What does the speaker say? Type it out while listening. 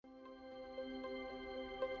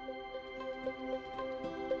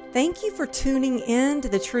Thank you for tuning in to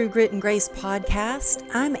the True Grit and Grace podcast.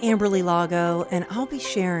 I'm Amberly Lago, and I'll be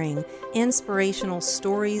sharing inspirational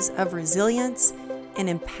stories of resilience and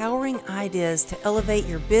empowering ideas to elevate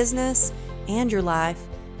your business and your life,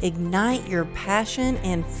 ignite your passion,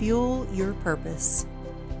 and fuel your purpose.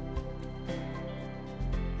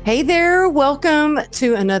 Hey there, welcome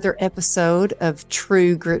to another episode of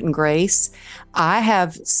True Grit and Grace. I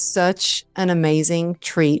have such an amazing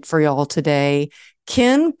treat for y'all today.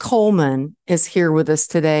 Ken Coleman is here with us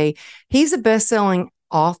today. He's a best-selling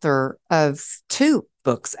author of 2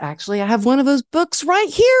 books, actually. I have one of those books right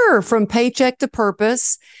here, From Paycheck to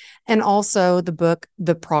Purpose, and also the book,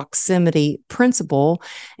 The Proximity Principle.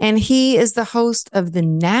 And he is the host of the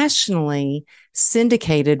nationally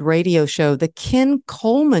syndicated radio show, The Ken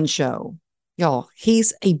Coleman Show. Y'all,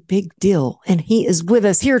 he's a big deal, and he is with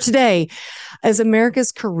us here today as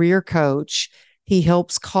America's career coach. He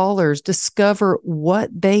helps callers discover what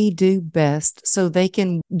they do best so they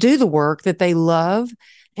can do the work that they love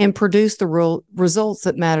and produce the real results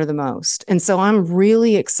that matter the most. And so I'm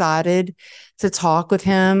really excited to talk with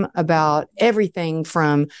him about everything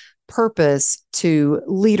from purpose to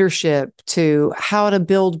leadership to how to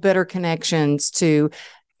build better connections to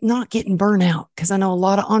not getting burnout, because I know a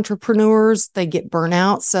lot of entrepreneurs, they get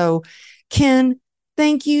burnout. So Ken,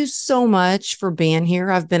 thank you so much for being here.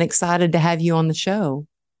 I've been excited to have you on the show.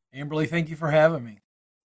 Amberly, thank you for having me.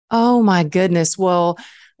 Oh my goodness. Well,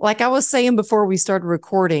 like I was saying before we started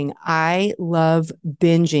recording, I love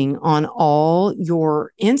binging on all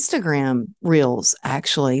your Instagram reels,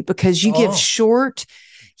 actually, because you give short,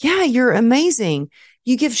 you're amazing.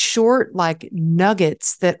 You give short like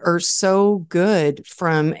nuggets that are so good,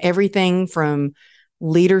 from everything from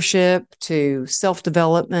leadership to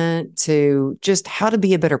self-development to just how to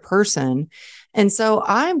be a better person. And so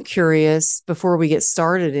I'm curious, before we get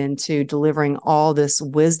started into delivering all this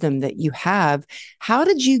wisdom that you have, how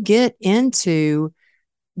did you get into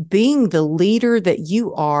being the leader that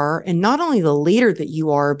you are? And not only the leader that you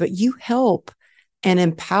are, but you help and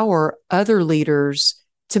empower other leaders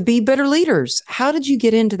to be better leaders. How did you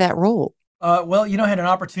get into that role? I had an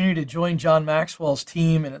opportunity to join John Maxwell's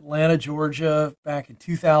team in Atlanta, Georgia back in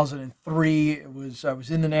 2003. I was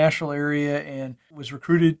in the Nashville area and was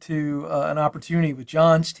recruited to an opportunity with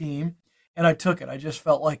John's team, and I took it. I just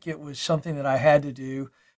felt like it was something that I had to do.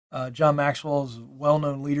 John Maxwell is a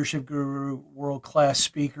well-known leadership guru, world-class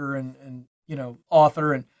speaker and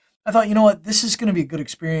author. And I thought, this is going to be a good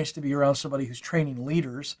experience to be around somebody who's training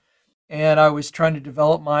leaders. And I was trying to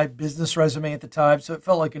develop my business resume at the time, so it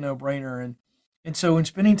felt like a no-brainer. And so in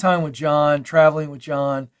spending time with John, traveling with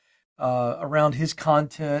John around his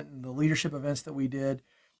content and the leadership events that we did,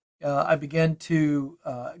 I began to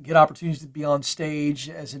get opportunities to be on stage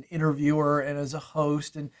as an interviewer and as a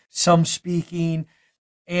host and some speaking.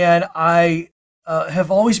 And I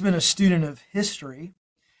have always been a student of history,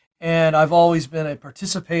 and I've always been a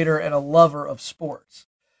participator and a lover of sports.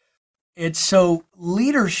 And so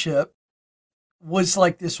leadership was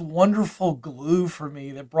like this wonderful glue for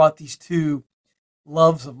me that brought these 2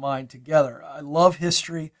 loves of mine together. I love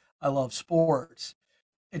history. I love sports.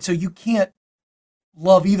 And so you can't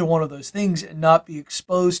love either one of those things and not be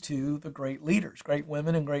exposed to the great leaders, great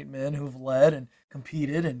women and great men who have led and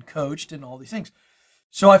competed and coached and all these things.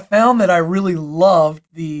 So I found that I really loved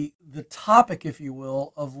the topic, if you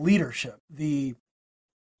will, of leadership, the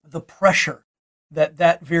pressure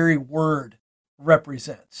that very word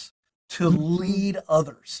represents, to lead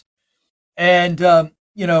others. And,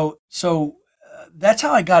 so that's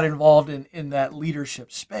how I got involved in that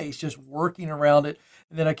leadership space, just working around it.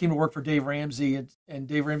 And then I came to work for Dave Ramsey, and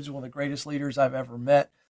Dave Ramsey is one of the greatest leaders I've ever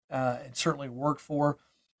met and certainly worked for.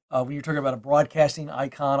 When you're talking about a broadcasting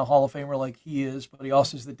icon, a Hall of Famer like he is, but he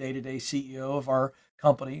also is the day-to-day CEO of our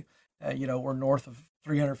company. We're north of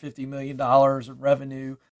 $350 million in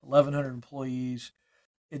revenue, 1,100 employees.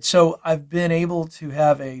 And so I've been able to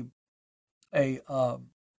have a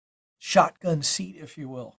shotgun seat, if you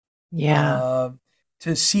will. Yeah.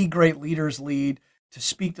 To see great leaders lead, to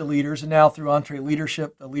speak to leaders. And now through Entre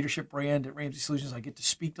Leadership, the leadership brand at Ramsey Solutions, I get to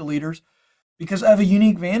speak to leaders because I have a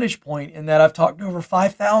unique vantage point in that I've talked to over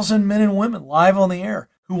 5,000 men and women live on the air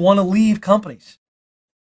who want to leave companies.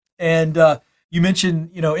 And you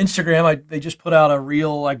mentioned, Instagram. They just put out a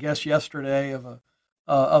reel, I guess, yesterday of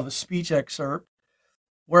a speech excerpt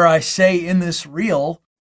where I say in this reel,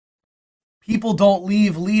 people don't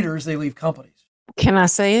leave leaders, they leave companies. Can I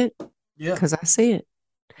say it? Yeah. Because I see it.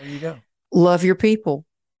 There you go. Love your people.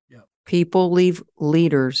 Yeah. People leave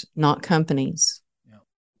leaders, not companies. Yeah.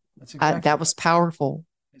 That's exactly that was powerful.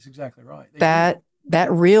 That's exactly right.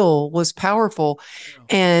 that reel was powerful.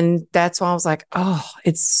 Yeah. And that's why I was like, oh,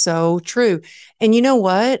 it's so true. And you know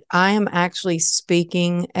what? I am actually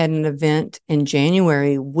speaking at an event in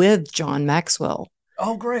January with John Maxwell.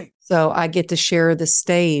 Oh, great. So I get to share the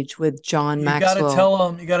stage with John You got to Maxwell. tell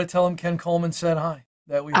them. You got to tell them Ken Coleman said hi.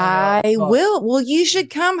 That we hung out and I talked. will. Well, you should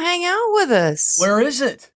come hang out with us. Where is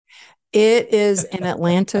it? It is in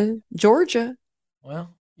Atlanta, Georgia.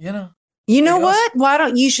 Well, You know maybe I'll. what? Why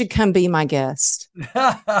don't you should come be my guest?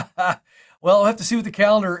 Well, I'll have to see what the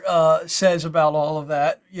calendar says about all of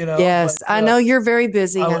that. Yes, But I know you're very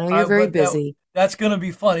busy. I know you're very but busy. that's going to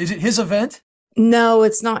be fun. Is it his event? No,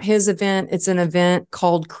 it's not his event. It's an event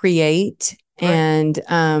called Create, Great.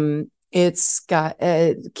 and it's got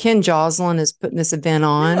Ken Joslin is putting this event Yeah,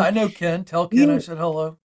 on. I know Ken. Tell Ken I You, said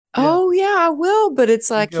hello. Yeah, oh yeah, I will. But it's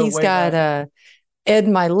we like go he's way got back. Ed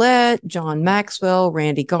Milet, John Yeah, Maxwell,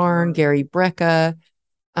 Randy Garn, sure. Gary Brecka,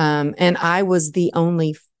 and I was the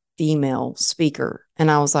only female speaker,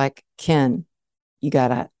 and I was like, Ken, you got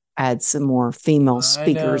to add some more female I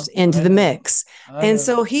speakers know. into I the know. mix. I And know.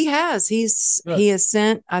 so he has. Good. He has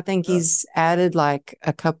sent, I think Good. he's added like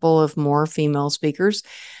a couple of more female speakers.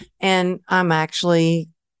 And I'm actually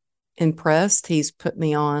impressed. He's put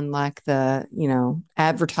me on like the,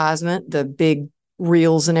 advertisement, the big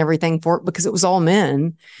reels and everything for it because it was all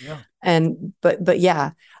men. Yeah. And but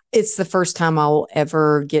yeah, it's the first time I will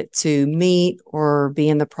ever get to meet or be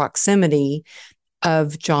in the proximity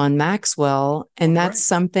of John Maxwell. Oh, And that's great.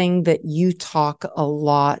 something that you talk a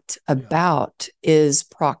lot Yeah. about is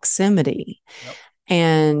proximity. Yep.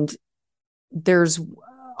 And there's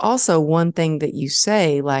also one thing that you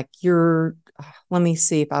say, like let me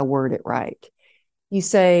see if I word it right. You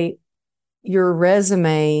say your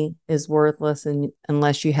resume is worthless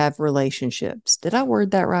unless you have relationships. Did I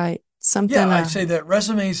word that right? Yeah, Something I say that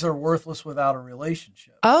resumes are worthless without a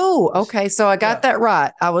relationship. Oh, okay. So I got Yeah, that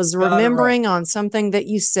right. I was got it right. remembering on something that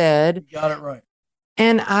you said, You got it right.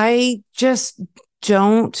 and I just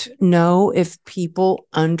don't know if people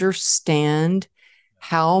understand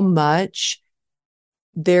how much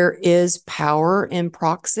there is power in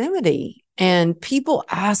proximity. And people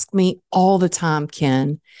ask me all the time,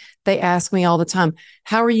 Ken. They ask me all the time,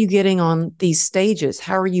 how are you getting on these stages?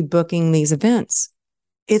 How are you booking these events?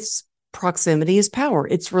 It's proximity is power.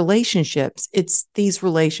 It's relationships. It's these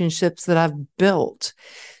relationships that I've built.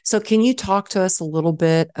 So, can you talk to us a little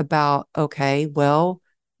bit about, okay, well,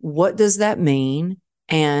 what does that mean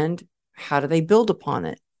and how do they build upon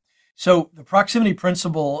it? So the proximity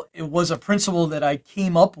principle, it was a principle that I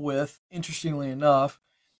came up with, interestingly enough,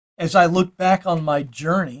 as I look back on my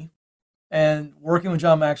journey, and working with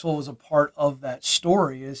John Maxwell was a part of that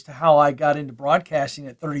story as to how I got into broadcasting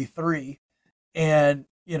at 33 and,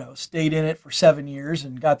 stayed in it for 7 years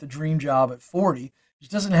and got the dream job at 40, which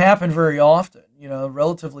doesn't happen very often,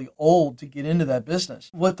 relatively old to get into that business.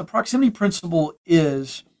 What the proximity principle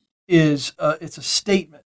is it's a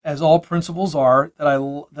statement, as all principles are,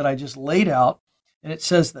 that I just laid out, and it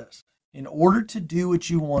says this: in order to do what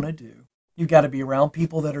you want to do, you've got to be around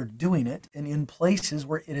people that are doing it and in places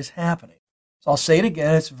where it is happening. So I'll say it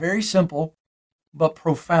again. It's very simple, but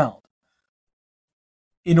profound.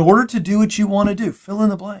 In order to do what you want to do, fill in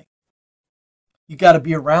the blank. You got to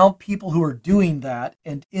be around people who are doing that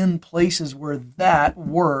and in places where that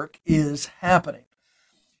work is happening.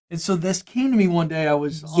 And so this came to me one day. I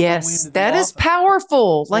was on my way Yes, into the that is office.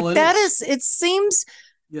 powerful. Well, Like it that is. is, it seems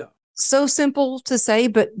Yeah. so simple to say,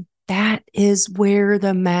 but that is where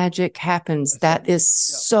the magic happens. That's it. That is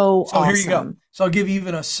Yeah. so So here you go. awesome. So I'll give you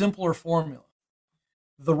even a simpler formula.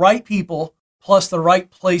 The right people plus the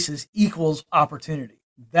right places equals opportunity.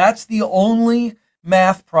 That's the only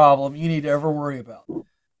math problem you need to ever worry about.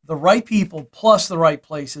 The right people plus the right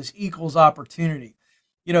places equals opportunity.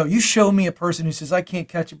 You show me a person who says, I can't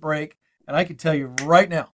catch a break, and I can tell you right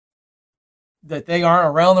now that they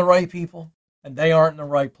aren't around the right people and they aren't in the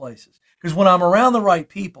right places. Because when I'm around the right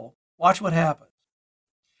people, watch what happens.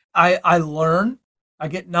 I learn, I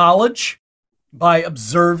get knowledge by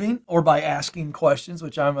observing or by asking questions,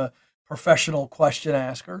 which I'm a professional question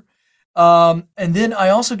asker. And then I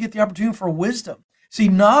also get the opportunity for wisdom. See,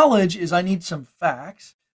 knowledge is I need some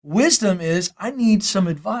facts. Wisdom is I need some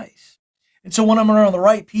advice. And so when I'm around the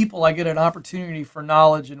right people, I get an opportunity for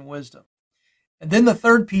knowledge and wisdom. And then the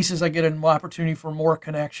third piece is I get an opportunity for more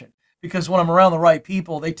connection. Because when I'm around the right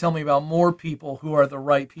people, they tell me about more people who are the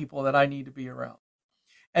right people that I need to be around.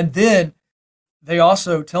 And then they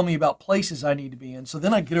also tell me about places I need to be in. So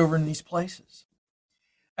then I get over in these places.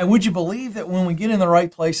 And would you believe that when we get in the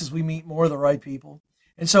right places, we meet more of the right people?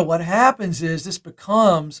 And so what happens is this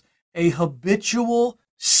becomes a habitual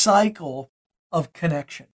cycle of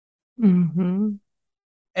connection. Mm-hmm.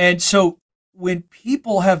 And so when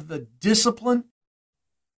people have the discipline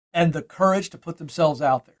and the courage to put themselves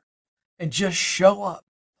out there and just show up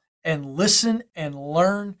and listen and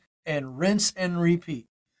learn and rinse and repeat,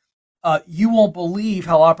 you won't believe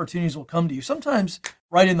how opportunities will come to you. Sometimes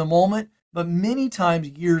right in the moment, but many times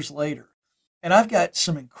years later. And I've got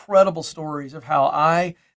some incredible stories of how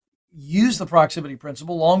I used the proximity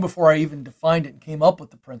principle long before I even defined it and came up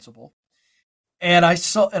with the principle. And I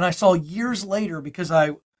saw years later, because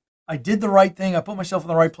I did the right thing, I put myself in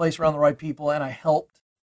the right place around the right people, and I helped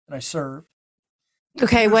and I served.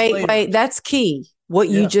 Okay, Years wait. later, That's key. What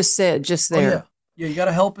you yeah. just said just Oh yeah. there. Yeah, you got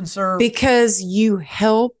to help and serve. Because you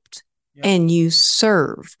helped Yep, and you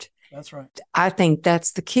served. that's right. I think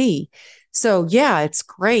that's the key. So, yeah, it's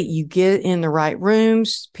great. You get in the right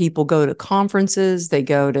rooms. People go to conferences, they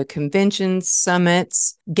go to conventions,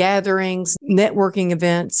 summits, gatherings, networking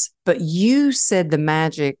events. But you said the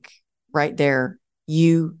magic right there.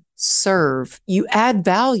 You serve, you add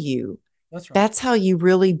value. That's right. That's how you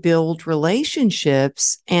really build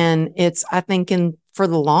relationships. And it's, I think, in for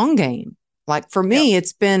the long game. Like for Yeah. me,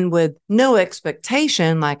 it's been with no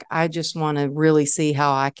expectation. Like I just want to really see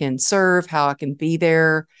how I can serve, how I can be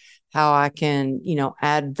there, how I can,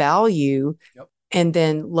 add value. Yep. And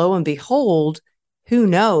then lo and behold, who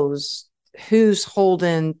knows who's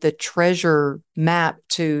holding the treasure map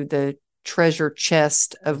to the treasure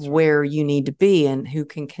chest of That's right. where you need to be and who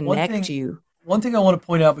can One connect thing you. one thing I want to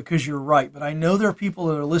point out, because you're right, but I know there are people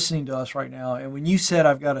that are listening to us right now, and when you said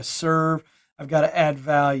I've got to serve, I've got to add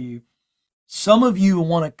value, some of you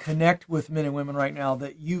want to connect with men and women right now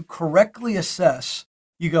that you correctly assess.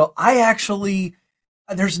 You go,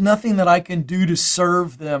 there's nothing that I can do to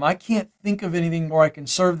serve them. I can't think of anything where I can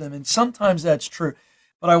serve them. And sometimes that's true.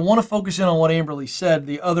 But I want to focus in on what Amberly said,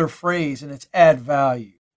 the other phrase, and it's add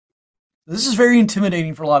value. This is very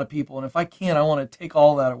intimidating for a lot of people. And if I can, I want to take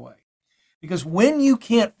all that away. Because when you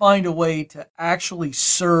can't find a way to actually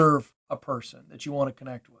serve a person that you want to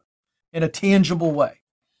connect with in a tangible way,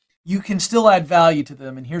 you can still add value to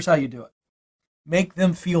them. And here's how you do it: make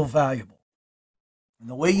them feel valuable. And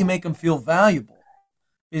the way you make them feel valuable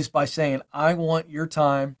is by saying, I want your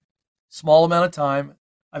time, small amount of time.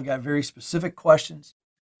 I've got very specific questions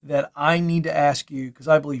that I need to ask you because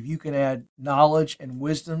I believe you can add knowledge and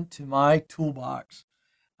wisdom to my toolbox.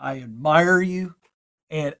 I admire you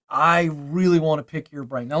and I really want to pick your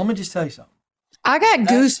brain. Now, let me just tell you something. I got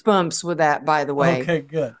That's goosebumps with that, by the way. okay,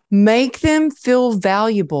 good. Make them feel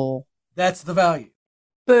valuable. That's the value.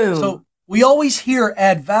 So Boom. we always hear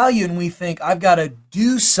add value and we think I've got to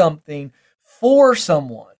do something for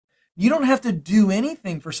someone. You don't have to do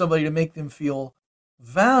anything for somebody to make them feel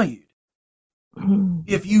valued.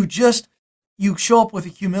 If you show up with a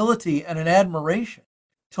humility and an admiration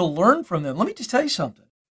to learn from them. Let me just tell you something.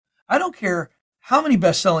 I don't care how many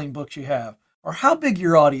best-selling books you have or how big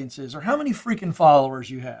your audience is or how many freaking followers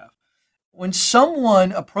you have. When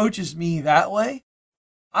someone approaches me that way,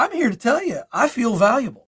 I'm here to tell you, I feel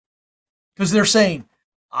valuable because they're saying,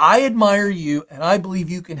 I admire you and I believe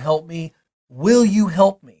you can help me. Will you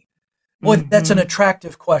help me? Boy, that's an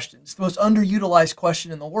attractive question. It's the most underutilized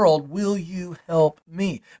question in the world. Will you help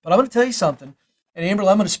me? But I'm going to tell you something. And Amber,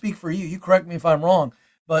 I'm going to speak for you. You correct me if I'm wrong.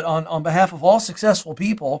 But on behalf of all successful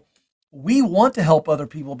people, we want to help other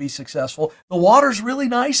people be successful. The water's really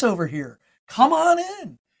nice over here. Come on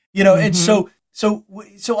in. And so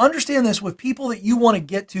understand this with people that you want to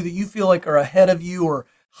get to that you feel like are ahead of you or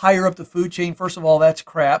higher up the food chain. First of all, that's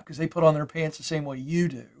crap because they put on their pants the same way you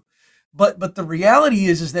do. But the reality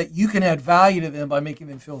is that you can add value to them by making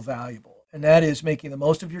them feel valuable. And that is making the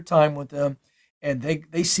most of your time with them. And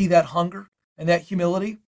they see that hunger and that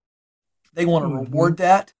humility. They want to reward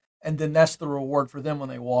that. And then that's the reward for them when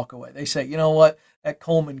they walk away. They say, you know what? That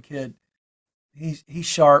Coleman kid, he's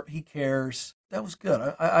sharp. He cares. That was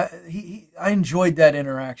good. I enjoyed that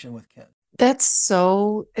interaction with Ken. It's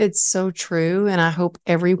so true. And I hope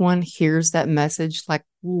everyone hears that message like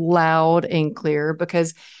loud and clear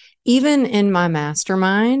because even in my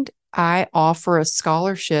mastermind, I offer a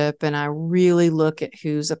scholarship and I really look at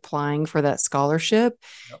who's applying for that scholarship.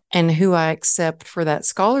 Yep. And who I accept for that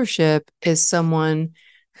scholarship is someone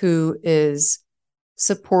who is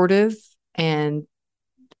supportive and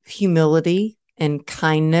humility and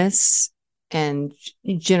kindness and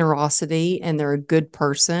generosity, and they're a good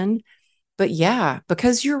person. But yeah,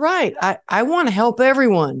 because you're right. I want to help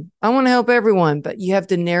everyone. I want to help everyone, but you have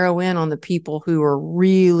to narrow in on the people who are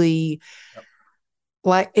really Yep.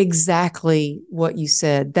 like exactly what you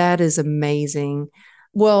said. That is amazing.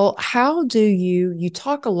 Well, how do you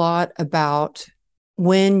talk a lot about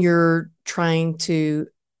when you're trying to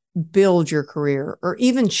build your career or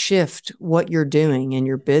even shift what you're doing in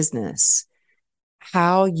your business,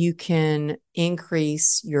 how you can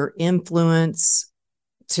increase your influence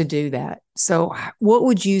to do that. So, what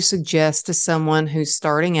would you suggest to someone who's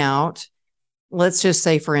starting out? Let's just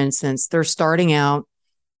say, for instance, they're starting out,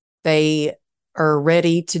 they are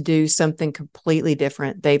ready to do something completely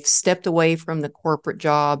different. They've stepped away from the corporate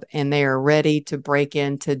job and they are ready to break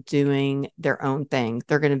into doing their own thing.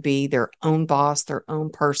 They're going to be their own boss, their own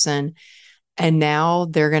person. And now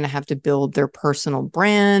they're going to have to build their personal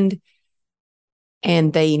brand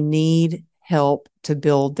and they need help to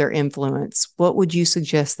build their influence. What would you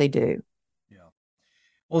suggest they do? Yeah.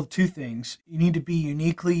 Well, two things. You need to be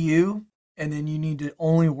uniquely you, and then you need to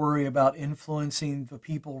only worry about influencing the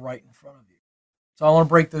people right in front of you. So I want to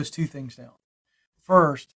break those two things down.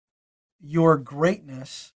 First, your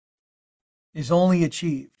greatness is only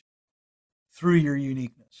achieved through your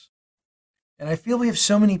uniqueness. And I feel we have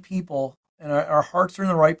so many people, and our hearts are in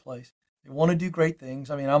the right place. They want to do great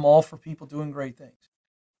things. I mean, I'm all for people doing great things.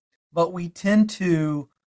 But we tend to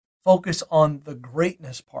focus on the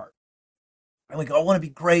greatness part. And we go, I want to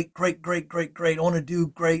be great, great, great, great, great. I want to do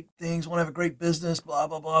great things. I want to have a great business, blah,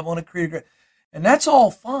 blah, blah. I want to create a great. And that's all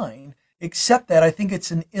fine, except that I think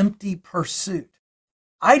it's an empty pursuit.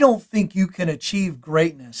 I don't think you can achieve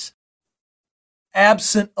greatness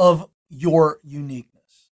absent of your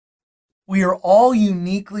uniqueness. We are all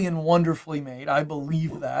uniquely and wonderfully made. I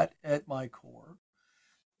believe that at my core.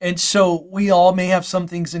 And so we all may have some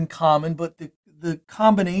things in common, but the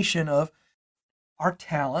combination of our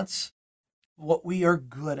talents, what we are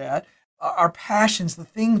good at, our passions, the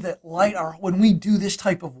thing that light our, when we do this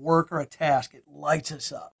type of work or a task, it lights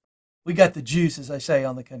us up. We got the juice, as I say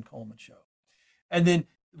on the Ken Coleman show. And then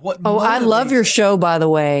what Oh, I love your show, by the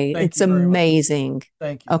way. Thank it's you very much. amazing.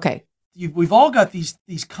 Thank you. Okay. We've all got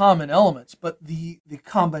these common elements, but the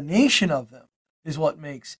combination of them is what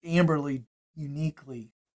makes Amberly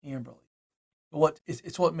uniquely Amberly.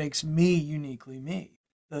 It's what makes me uniquely me.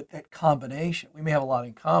 That combination. We may have a lot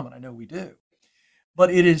in common. I know we do.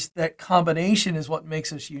 But it is that combination is what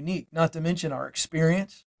makes us unique, not to mention our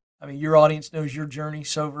experience. I mean, your audience knows your journey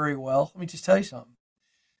so very well. Let me just tell you something.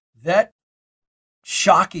 That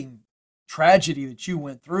shocking tragedy that you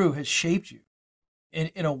went through has shaped you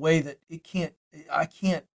in a way that I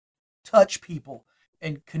can't touch people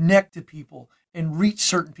and connect to people and reach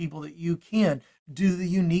certain people that you can due to the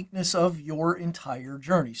uniqueness of your entire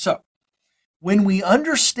journey. So when we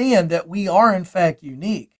understand that we are in fact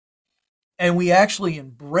unique and we actually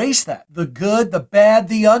embrace that, the good, the bad,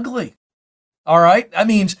 the ugly, all right? That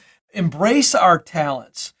means embrace our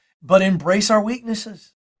talents, but embrace our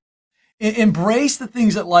weaknesses. Embrace the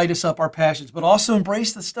things that light us up, our passions, but also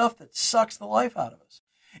embrace the stuff that sucks the life out of us.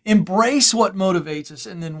 Embrace what motivates us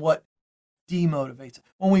and then what demotivates us.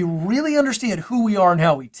 When we really understand who we are and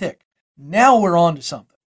how we tick, now we're on to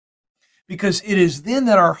something. Because it is then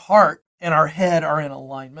that our heart and our head are in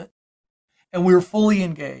alignment and we're fully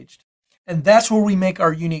engaged. And that's where we make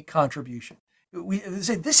our unique contribution. We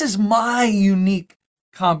say, this is my unique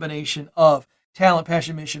combination of talent,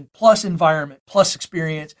 passion, mission, plus environment, plus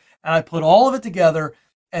experience. And I put all of it together.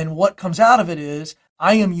 And what comes out of it is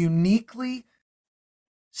I am uniquely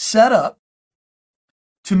set up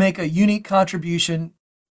to make a unique contribution.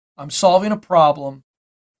 I'm solving a problem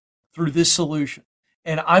through this solution.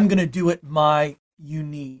 And I'm going to do it my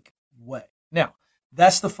unique way. Now,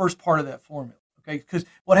 that's the first part of that formula. Okay, because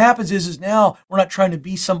what happens is now we're not trying to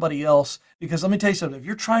be somebody else. Because let me tell you something, if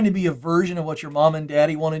you're trying to be a version of what your mom and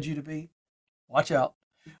daddy wanted you to be, watch out.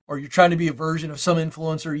 Or you're trying to be a version of some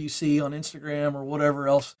influencer you see on Instagram or whatever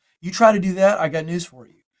else, you try to do that, I got news for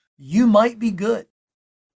you. You might be good,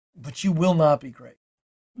 but you will not be great.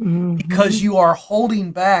 Mm-hmm. Because you are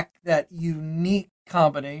holding back that unique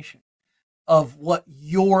combination of what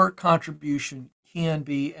your contribution can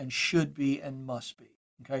be and should be and must be.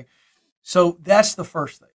 Okay. So that's the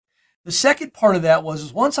first thing. The second part of that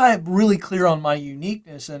is once I am really clear on my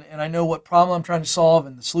uniqueness and I know what problem I'm trying to solve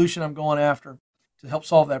and the solution I'm going after to help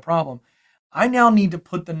solve that problem, I now need to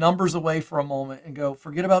put the numbers away for a moment and go,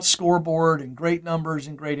 forget about scoreboard and great numbers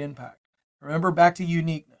and great impact. Remember, back to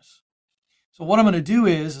uniqueness. So what I'm going to do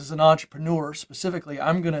is, as an entrepreneur specifically,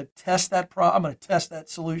 I'm going to test that I'm going to test that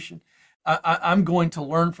solution. I'm going to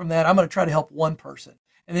learn from that. I'm going to try to help one person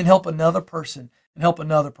and then help another person and help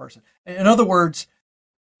another person. In other words,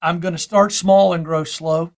 I'm going to start small and grow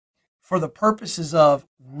slow for the purposes of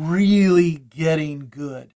really getting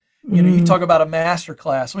good. You know, you talk about a master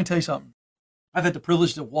class. Let me tell you something. I've had the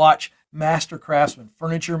privilege to watch master craftsmen,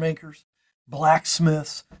 furniture makers,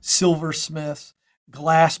 blacksmiths, silversmiths,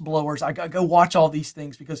 glass blowers. I go watch all these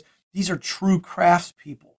things because these are true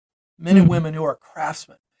craftspeople. men and women who are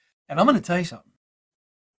craftsmen. And I'm going to tell you something.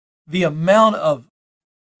 The amount of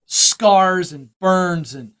scars and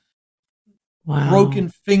burns and Wow. broken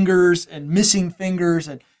fingers and missing fingers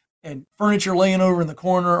and furniture laying over in the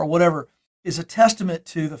corner or whatever is a testament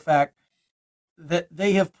to the fact that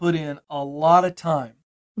they have put in a lot of time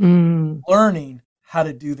Mm. learning how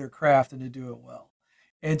to do their craft and to do it well.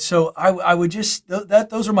 And so I would just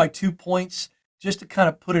that those are my 2 points just to kind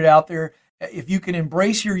of put it out there. If you can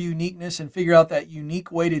embrace your uniqueness and figure out that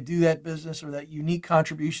unique way to do that business or that unique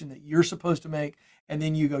contribution that you're supposed to make, and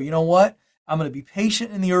then you go, you know what? I'm going to be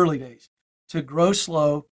patient in the early days to grow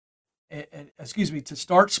slow, and excuse me, to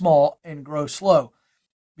start small and grow slow,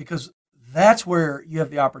 because that's where you have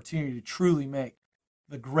the opportunity to truly make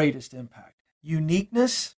the greatest impact.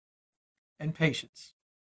 Uniqueness and patience.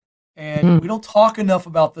 And we Mm. don't talk enough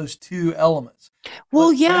about those two elements, Well,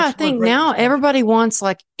 but yeah, I that's where think now greatness comes from. everybody wants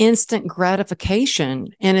like instant gratification,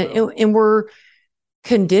 and Well, and we're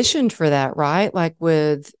conditioned for that, right? Like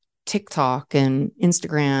with TikTok and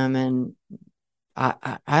Instagram and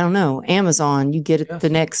I don't know, Amazon, you get it the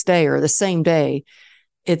yes. next day or the same day.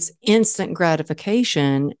 It's instant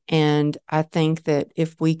gratification. And I think that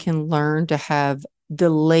if we can learn to have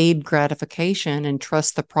delayed gratification and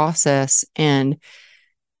trust the process and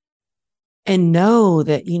know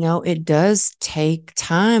that, it does take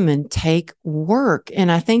time and take work.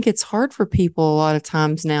 And I think it's hard for people a lot of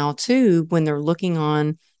times now too, when they're looking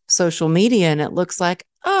on social media and it looks like,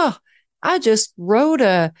 oh, I just wrote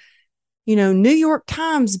a New York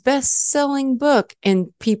Times best-selling book,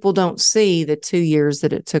 and people don't see the 2 years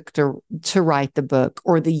that it took to write the book,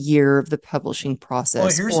 or the year of the publishing Well,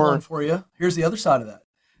 process, here's one or for you. Here's the other side of that.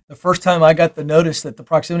 The first time I got the notice that the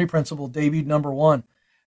proximity principle debuted number one,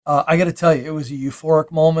 I got to tell you, it was a euphoric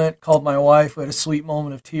moment. Called my wife. We had a sweet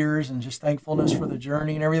moment of tears and just thankfulness for the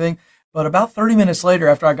journey and everything. But about 30 minutes later,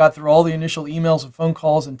 after I got through all the initial emails and phone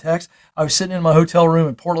calls and texts, I was sitting in my hotel room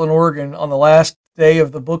in Portland, Oregon on the last day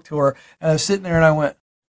of the book tour. And I was sitting there and I went,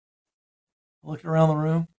 looking around the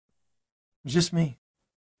room. It was just me.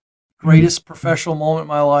 Greatest professional moment of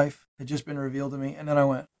my life had just been revealed to me. And then I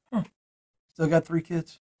went, huh, still got 3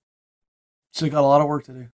 kids. Still got a lot of work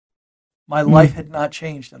to do. My life had not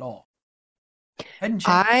changed at all. Hadn't changed.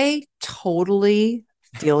 I totally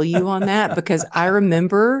feel you on that, because I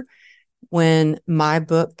remember when my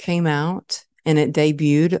book came out and it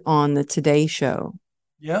debuted on the Today Show,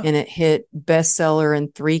 Yeah. and it hit bestseller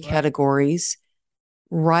in three Right. categories.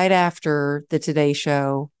 Right after the Today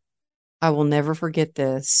Show, I will never forget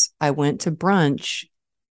this. I went to brunch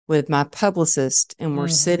with my publicist, and we're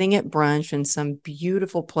Mm-hmm. sitting at brunch in some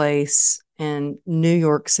beautiful place in New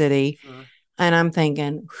York City. Sure. And I'm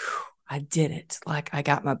thinking, I did it. Like, I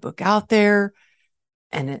got my book out there,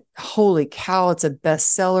 and holy cow, it's a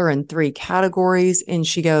bestseller in three categories. And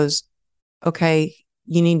she goes, okay,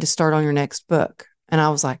 you need to start on your next book. And I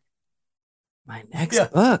was like, my Yeah.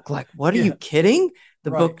 next book? Like, what are you Yeah. kidding?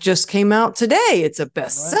 The Right. book just came out today. It's a Right.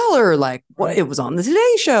 bestseller. Like, what? Right. It was on the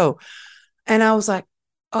Today Show. And I was like,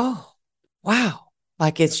 oh, wow.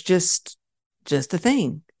 Like, Yeah. it's just a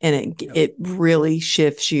thing. And it Yeah. it really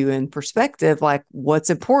shifts you in perspective, like what's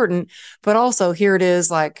important. But also, here it is,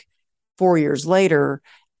 like 4 years later,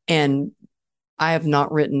 and I have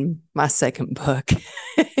not written my second book.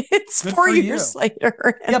 It's Good four for years you.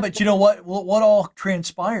 later. Yeah, but you know what? What all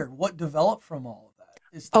transpired? What developed from all of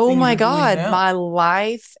that? It's the Oh things my you're doing God, now. my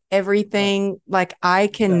life, Right. everything. Like, I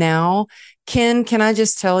can Exactly. now, can I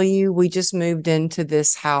just tell you, we just moved into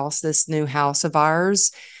this house, this new house of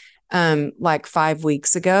ours, like 5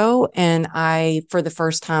 weeks ago. And I, for the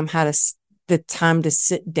first time, had the time to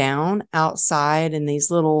sit down outside in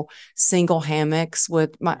these little single hammocks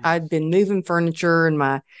with I'd Yes. been moving furniture, and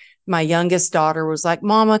my youngest daughter was like,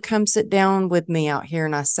 Mama, come sit down with me out here.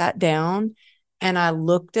 And I sat down and I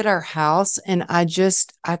looked at our house, and I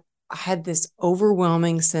had this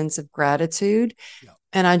overwhelming sense of gratitude. Yeah.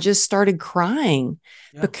 And I just started crying,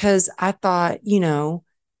 Yeah. because I thought,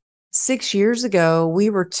 6 years ago, we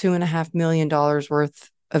were $2.5 million worth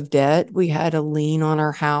of debt. We had a lien on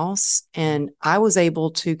our house, Yeah. and I was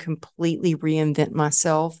able to completely reinvent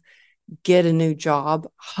myself, get a new job,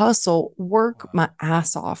 hustle, work Wow. my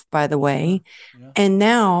ass off, by the Yeah. way. Yeah. And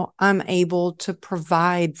now I'm able to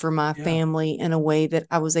provide for my Yeah. family in a way that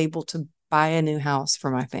I was able to buy a new house for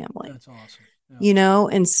my family, That's awesome. Yeah.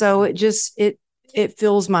 and so Yeah. it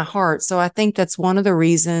fills my heart. So I think that's one of the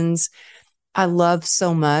reasons I love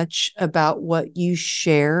so much about what you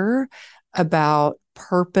share about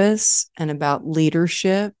purpose and about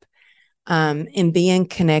leadership, and being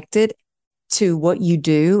connected to what you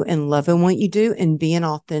do and loving what you do and being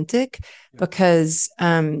authentic, Yeah. because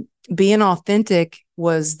being authentic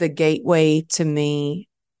was the gateway to me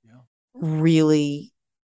Yeah. really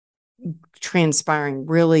transpiring,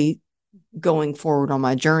 really going forward on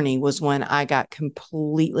my journey, was when I got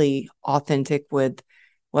completely authentic with,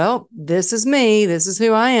 well, this is me. This is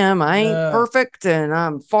who I am. I ain't Yeah. perfect and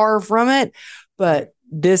I'm far from it, Right. but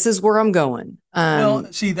this is where I'm going.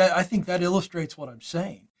 Well, see that I think that illustrates what I'm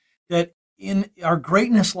saying. That in our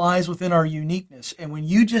greatness lies within our uniqueness. And when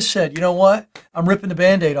you just said, you know what, I'm ripping the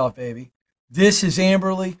Band-Aid off, baby. This is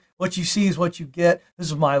Amberly. What you see is what you get. This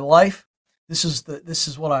is my life. This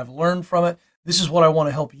is what I've learned from it. This is what I want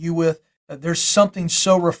to help you with. There's something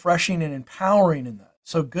so refreshing and empowering in that.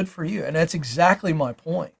 So good for you. And that's exactly my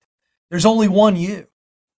point. There's only one you.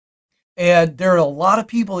 And there are a lot of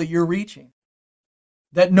people that you're reaching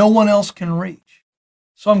that no one else can reach.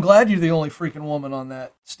 So I'm glad you're the only freaking woman on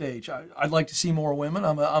that stage. I'd like to see more women.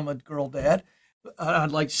 I'm a girl dad.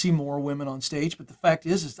 I'd like to see more women on stage. But the fact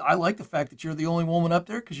is I like the fact that you're the only woman up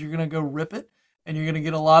there, because you're going to go rip it, and you're going to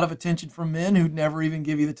get a lot of attention from men who'd never even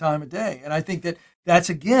give you the time of day. And I think that's,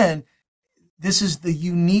 again, this is the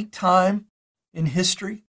unique time in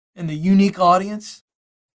history and the unique audience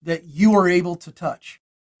that you are able to touch.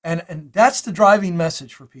 And that's the driving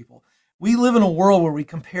message for people. We live in a world where we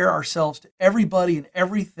compare ourselves to everybody and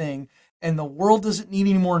everything, and the world doesn't need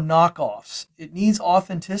any more knockoffs. It needs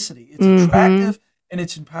authenticity. It's attractive and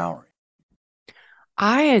it's empowering.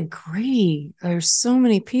 I agree. There's so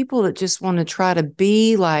many people that just want to try to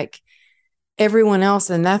be like everyone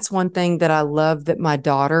else. And that's one thing that I love, that my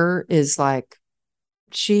daughter is like,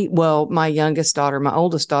 my youngest daughter, my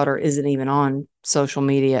oldest daughter isn't even on social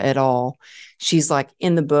media at all. She's like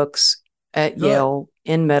in the books at Yale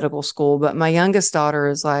in medical school. But my youngest daughter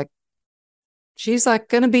is like, she's like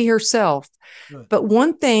going to be herself. Good. But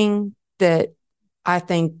one thing that I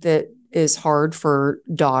think that is hard for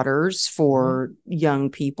daughters, for young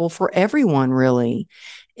people, for everyone really,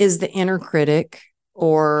 is the inner critic,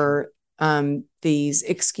 or these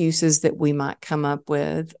excuses that we might come up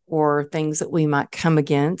with, or things that we might come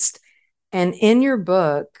against. And in your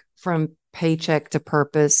book, From Paycheck to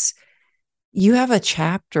Purpose, you have a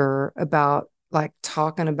chapter about like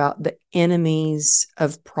talking about the enemies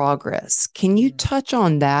of progress. Can you touch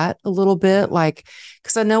on that a little bit? Like,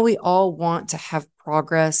 because I know we all want to have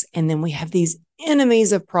progress, and then we have these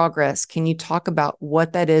enemies of progress. Can you talk about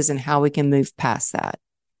what that is and how we can move past that?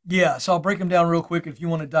 Yeah, so I'll break them down real quick. If you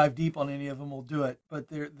want to dive deep on any of them, we'll do it. But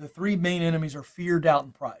the three main enemies are fear, doubt,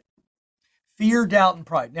 and pride. Fear, doubt, and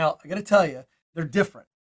pride. Now, I got to tell you, they're different.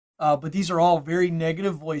 But these are all very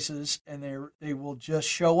negative voices, and they will just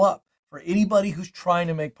show up for anybody who's trying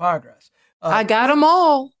to make progress. I got them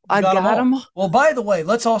all. I got them all. Well, by the way,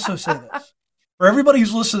 let's also say this. For everybody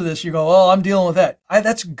who's listening to this, you go, oh, I'm dealing with that.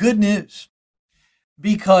 That's good news,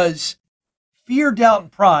 because fear, doubt,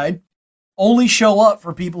 and pride only show up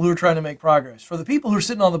for people who are trying to make progress. For the people who are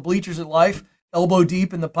sitting on the bleachers at life, elbow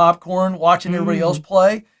deep in the popcorn, watching everybody else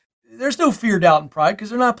play, there's no fear, doubt, and pride, because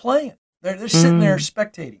they're not playing. They're sitting there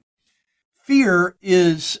spectating. Fear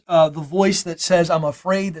is the voice that says, I'm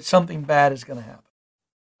afraid that something bad is going to happen.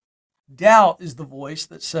 Doubt is the voice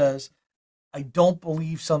that says, I don't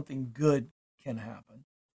believe something good can happen.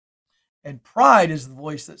 And pride is the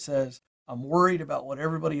voice that says, I'm worried about what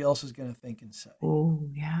everybody else is going to think and say. Oh,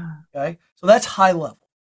 yeah. Okay. So that's high level.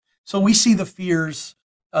 So we see the fears,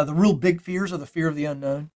 the real big fears are the fear of the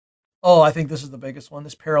unknown. Oh, I think this is the biggest one.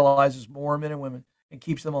 This paralyzes more men and women and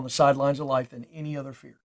keeps them on the sidelines of life than any other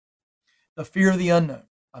fear. The fear of the unknown.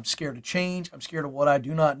 I'm scared of change. I'm scared of what I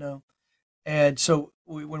do not know. And so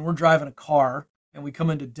when we're driving a car and we come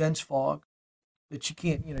into dense fog that you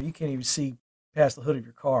can't even see past the hood of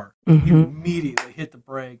your car, you immediately hit the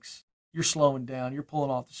brakes. You're slowing down. You're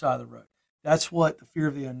pulling off the side of the road. That's what the fear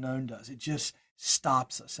of the unknown does. It just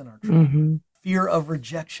stops us in our track. Fear of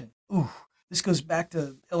rejection. Ooh, this goes back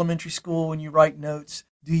to elementary school when you write notes.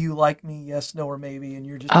 Do you like me? Yes, no, or maybe. And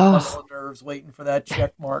you're just a bundle of nerves waiting for that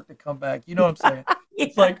check mark to come back. You know what I'm saying?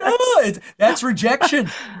 It's like, that's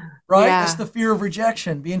rejection, right? Yeah. That's the fear of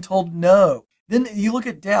rejection, being told no. Then you look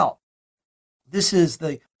at doubt. This is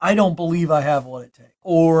I don't believe I have what it takes.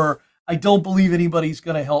 Or I don't believe anybody's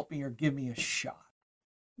going to help me or give me a shot.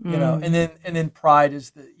 You know, and then pride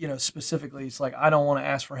is specifically, it's like, I don't want to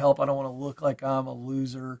ask for help. I don't want to look like I'm a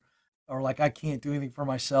loser, or like I can't do anything for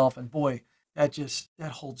myself. And boy, that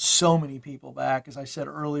holds so many people back. As I said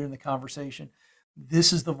earlier in the conversation,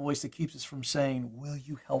 this is the voice that keeps us from saying, will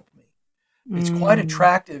you help me? It's quite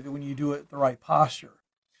attractive when you do it the right posture.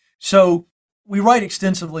 So we write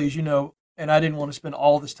extensively, as you know, and I didn't want to spend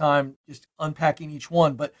all this time just unpacking each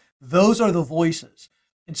one, but those are the voices.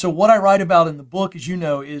 And so what I write about in the book, as you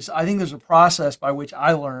know, is I think there's a process by which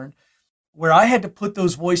I learned where I had to put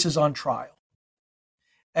those voices on trial.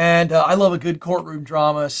 And I love a good courtroom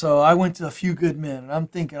drama, so I went to A Few Good Men, and I'm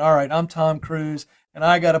thinking, all right, I'm Tom Cruise, and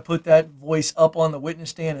I got to put that voice up on the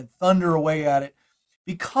witness stand and thunder away at it,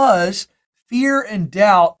 because fear and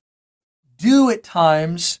doubt do at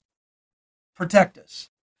times protect us.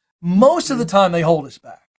 Most of the time, they hold us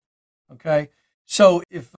back. Okay, so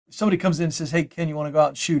if somebody comes in and says, "Hey, Ken, you want to go out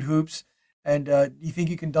and shoot hoops? And you think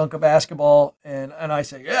you can dunk a basketball?" And I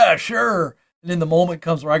say, "Yeah, sure." And then the moment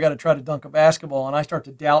comes where I got to try to dunk a basketball, and I start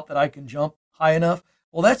to doubt that I can jump high enough.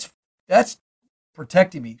 Well, that's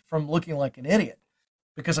protecting me from looking like an idiot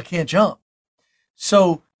because I can't jump.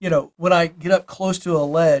 So, when I get up close to a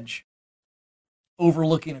ledge,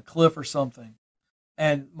 overlooking a cliff or something,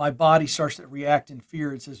 and my body starts to react in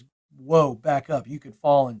fear, it says, "Whoa, back up! You could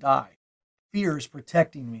fall and die." Fear is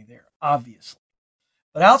protecting me there, obviously.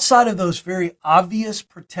 But outside of those very obvious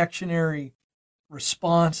protectionary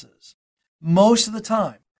responses, most of the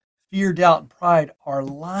time, fear, doubt, and pride are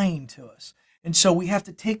lying to us. And so we have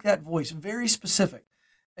to take that voice very specific.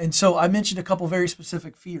 And so I mentioned a couple very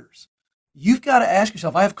specific fears. You've got to ask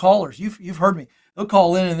yourself, I have callers, you've heard me. They'll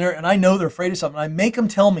call in and I know they're afraid of something. I make them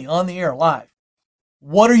tell me on the air live,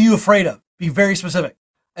 what are you afraid of? Be very specific.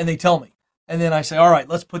 And they tell me. And then I say, all right,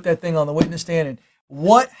 let's put that thing on the witness stand. And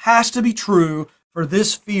what has to be true for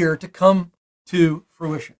this fear to come to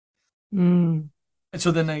fruition? Mm. And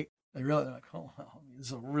so then they realize, like, oh, well, this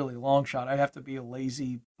is a really long shot. I have to be a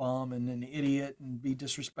lazy bum and an idiot and be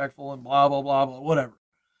disrespectful and blah, blah, blah, blah, whatever.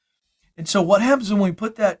 And so what happens when we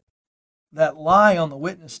put that lie on the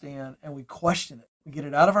witness stand and we question it? We get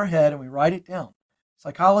it out of our head and we write it down.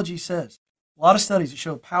 Psychology says, a lot of studies that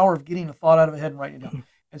show the power of getting a thought out of a head and writing it down.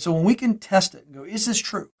 And so when we can test it and go, is this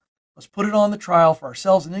true? Let's put it on the trial for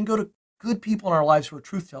ourselves and then go to good people in our lives who are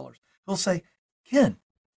truth tellers. Who'll say, Ken,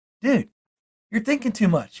 dude, you're thinking too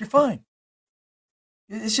much. You're fine.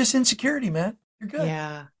 It's just insecurity, man. You're good.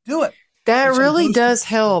 Yeah. Do it. That really does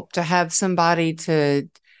help to have somebody to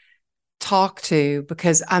talk to,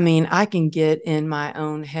 because I can get in my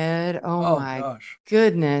own head. Oh my gosh.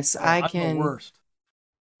 goodness. I'm the worst.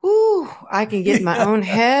 I can get in my own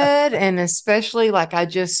head. And especially like I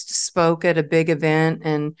just spoke at a big event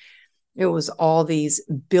and it was all these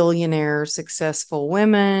billionaire successful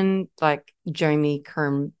women like Jamie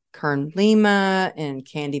Kern Lima and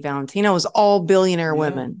Candy Valentino. It was all billionaire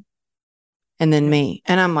women. And then me.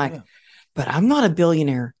 And I'm like, but I'm not a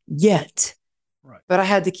billionaire yet. Right. But I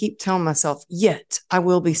had to keep telling myself, yet I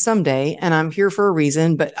will be someday. And I'm here for a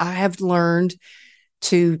reason. But I have learned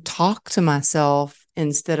to talk to myself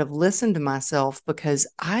instead of listen to myself, because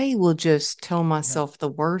I will just tell myself the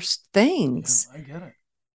worst things. Yeah, I get it.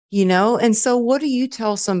 And so what do you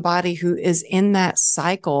tell somebody who is in that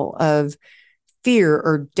cycle of fear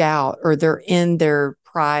or doubt, or they're in their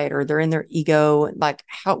pride or they're in their ego? Like,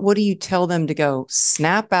 what do you tell them to go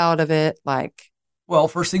snap out of it? Like, well,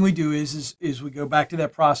 first thing we do is we go back to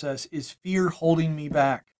that process. Is fear holding me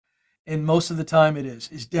back? And most of the time it is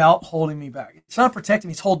doubt holding me back? It's not protecting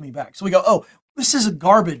me, it's holding me back. So we go, oh, this is a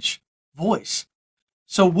garbage voice.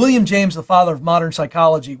 So William James, the father of modern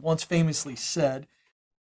psychology, once famously said,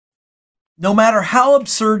 no matter how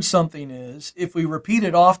absurd something is, if we repeat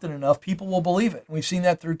it often enough, people will believe it. And we've seen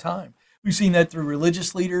that through time. We've seen that through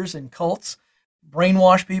religious leaders and cults,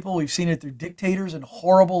 brainwash people. We've seen it through dictators and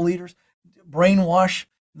horrible leaders, brainwash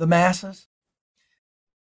the masses.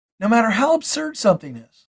 No matter how absurd something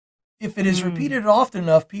is, if it is repeated often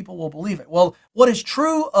enough, people will believe it. Well, what is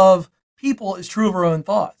true of people is true of our own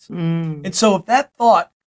thoughts. And so if that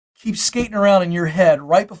thought keeps skating around in your head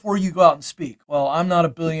right before you go out and speak, well, I'm not a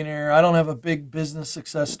billionaire, I don't have a big business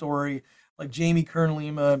success story like Jamie Kern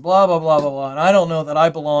Lima, and blah, blah, blah, blah, blah, and I don't know that I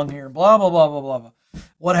belong here, blah, blah, blah, blah, blah, blah.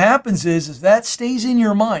 What happens is that stays in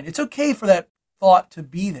your mind. It's okay for that thought to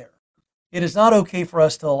be there. It is not okay for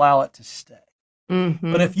us to allow it to stay.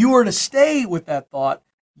 But if you were to stay with that thought,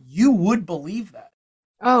 you would believe that.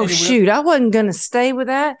 Oh, shoot. I wasn't going to stay with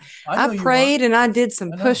that. I prayed and I did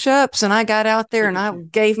some push-ups and I got out there and I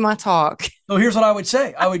gave my talk. So here's what I would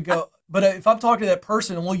say. I would go, but if I'm talking to that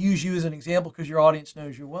person, and we'll use you as an example because your audience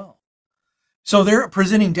knows you well. So they're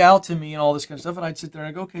presenting doubt to me and all this kind of stuff. And I'd sit there and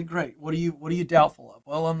I go, okay, great. What are you doubtful of?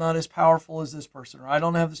 Well, I'm not as powerful as this person, or I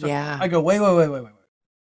don't have this stuff. Yeah. I go, wait.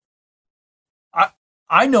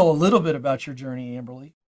 I know a little bit about your journey,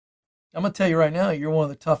 Amberly. I'm going to tell you right now, you're one of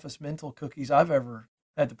the toughest mental cookies I've ever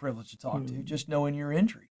had the privilege to talk to, just knowing your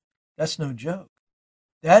injury. That's no joke.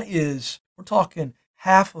 That is, we're talking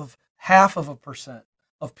half of a percent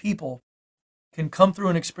of people can come through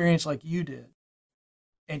an experience like you did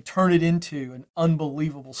and turn it into an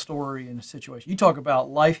unbelievable story in a situation. You talk about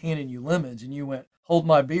life handing you lemons, and you went, "Hold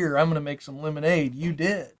my beer, I'm going to make some lemonade." You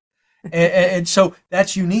did, and so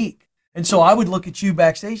that's unique. And so I would look at you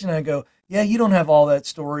backstage and I go, "Yeah, you don't have all that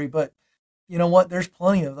story, but you know what? There's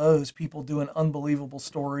plenty of those people doing unbelievable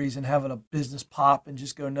stories and having a business pop and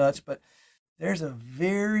just go nuts." But there's a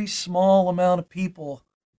very small amount of people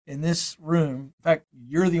in this room. In fact,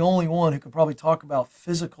 you're the only one who could probably talk about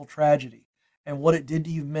physical tragedy and what it did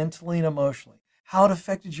to you mentally and emotionally, how it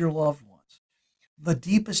affected your loved ones, the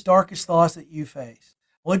deepest, darkest thoughts that you face.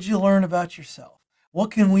 What did you learn about yourself?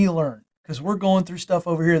 What can we learn? Because we're going through stuff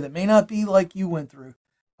over here that may not be like you went through,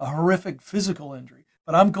 a horrific physical injury,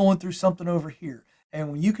 but I'm going through something over here.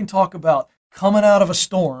 And when you can talk about coming out of a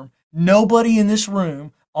storm, nobody in this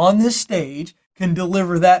room on this stage can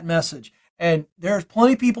deliver that message. And there's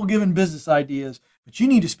plenty of people giving business ideas, but you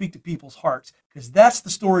need to speak to people's hearts because that's the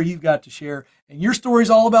story you've got to share. And your story is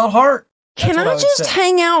all about heart. Can I just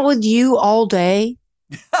hang out with you all day?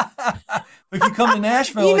 If you come to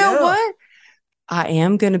Nashville, you know what? I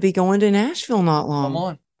am going to be going to Nashville not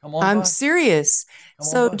long. Come on. I'm serious.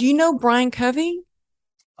 So do you know Brian Covey?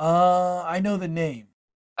 I know the name.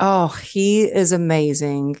 Oh, he is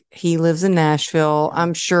amazing. He lives in Nashville.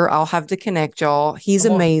 I'm sure I'll have to connect y'all. He's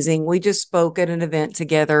amazing. We just spoke at an event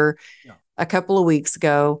together a couple of weeks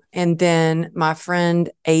ago. And then my friend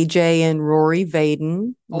AJ and Rory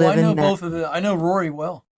Vaden live I know both of them. I know Rory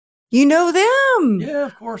well. You know them? Yeah,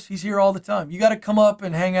 of course. He's here all the time. You got to come up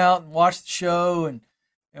and hang out and watch the show, and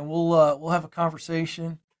we'll have a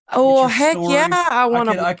conversation. Oh, heck yeah. I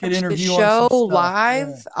want to watch interview the show live.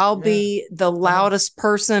 Yeah. I'll be the loudest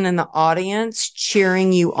person in the audience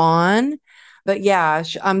cheering you on. But yeah,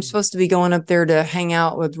 I'm supposed to be going up there to hang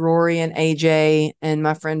out with Rory and AJ and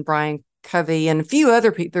my friend Brian Covey and a few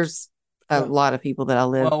other people. There's a lot of people that I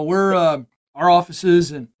live. Well, we're our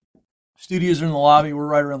offices and studios are in the lobby. We're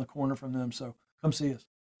right around the corner from them. So come see us.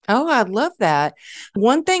 Oh, I'd love that.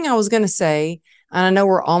 One thing I was going to say, and I know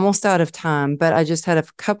we're almost out of time, but I just had a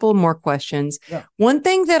couple more questions. Yeah. One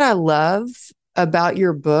thing that I love about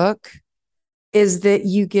your book is that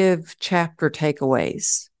you give chapter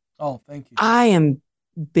takeaways. Oh, thank you. I am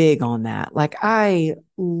big on that. Like, I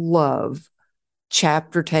love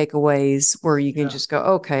chapter takeaways where you can just go,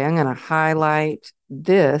 okay, I'm going to highlight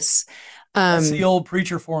this. That's the old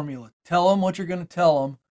preacher formula. Tell them what you're going to tell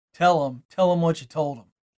them. Tell them what you told them.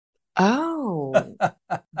 Oh,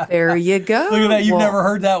 there you go. Look at that. You've never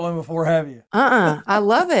heard that one before, have you? I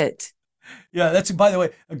love it. Yeah, that's, by the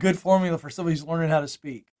way, a good formula for somebody who's learning how to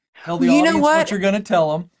speak. Tell the audience what you're going to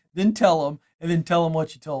tell them, then tell them, and then tell them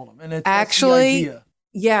what you told them. And that's the idea.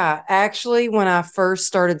 Yeah, actually, when I first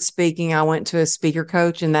started speaking, I went to a speaker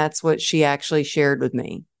coach, and that's what she actually shared with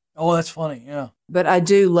me. Oh, that's funny. Yeah. But I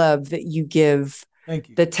do love that you give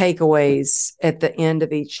the takeaways at the end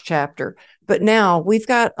of each chapter. But now we've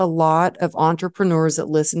got a lot of entrepreneurs that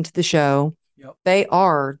listen to the show. Yep.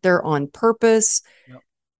 They're on purpose. Yep.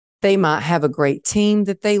 They might have a great team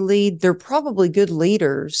that they lead. They're probably good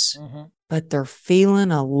leaders, but they're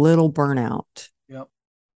feeling a little burnout. Yep.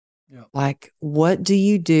 Like, what do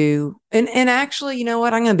you do? And actually, you know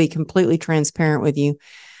what? I'm going to be completely transparent with you.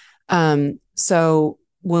 So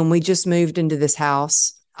when we just moved into this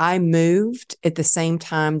house, I moved at the same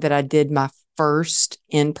time that I did my first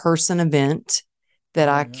in-person event that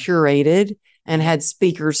I curated and had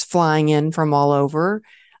speakers flying in from all over.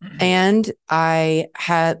 And I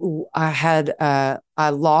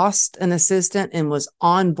lost an assistant and was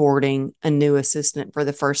onboarding a new assistant for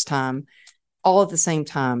the first time, all at the same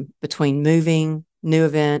time between moving, new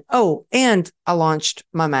event. Oh, and I launched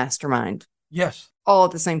my mastermind. Yes. All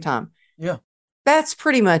at the same time. Yeah. That's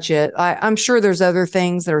pretty much it. I'm sure there's other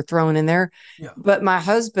things that are thrown in there, but my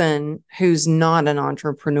husband, who's not an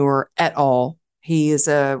entrepreneur at all, he is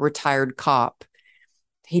a retired cop.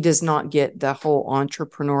 He does not get the whole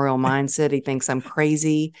entrepreneurial mindset. He thinks I'm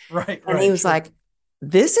crazy. Right. And he was like,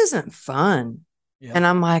 this isn't fun. Yeah. And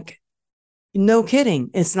I'm like, no kidding.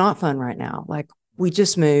 It's not fun right now. Like, we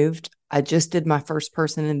just moved. I just did my first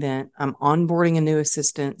person event. I'm onboarding a new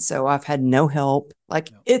assistant. So I've had no help. Like,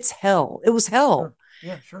 it's hell. It was hell. Sure.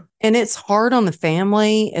 Yeah, sure. And it's hard on the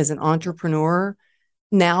family as an entrepreneur.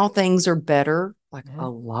 Now things are better, like a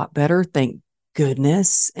lot better. Thank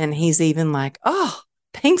goodness. And he's even like, oh,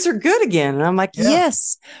 things are good again. And I'm like,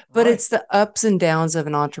 yes, but it's the ups and downs of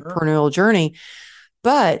an entrepreneurial journey.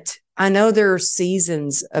 But I know there are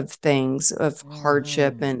seasons of things of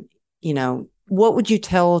hardship and, you know, what would you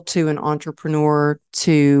tell to an entrepreneur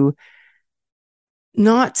to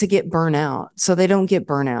not to get burnout so they don't get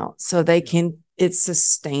burnout so they can, it's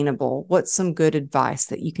sustainable? What's some good advice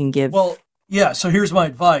that you can give? Well, Yeah, so here's my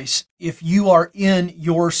advice. If you are in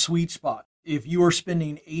your sweet spot, if you are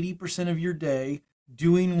spending 80% of your day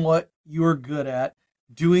doing what you're good at,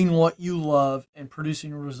 doing what you love, and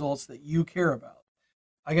producing results that you care about,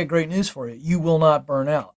 I got great news for you. You will not burn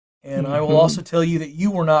out. And I will Hmm. also tell you that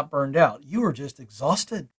you were not burned out. You were just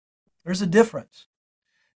exhausted. There's a difference.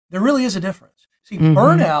 There really is a difference. See, Hmm.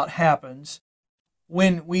 burnout happens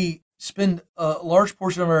when we spend a large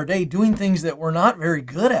portion of our day doing things that we're not very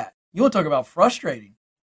good at. You want to talk about frustrating?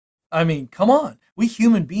 I mean, come on. We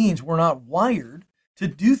human beings were not wired to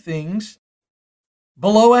do things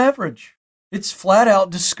below average. It's flat out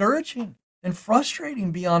discouraging and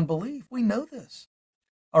frustrating beyond belief. We know this.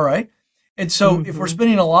 All right. And so if we're Hmm.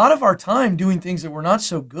 spending a lot of our time doing things that we're not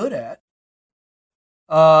so good at,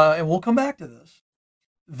 and we'll come back to this,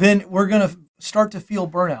 then we're going to start to feel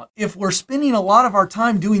burnout. If we're spending a lot of our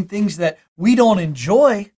time doing things that we don't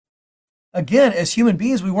enjoy, again, as human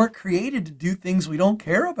beings, we weren't created to do things we don't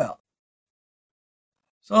care about.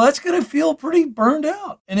 So that's going to feel pretty burned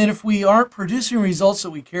out. And then if we aren't producing results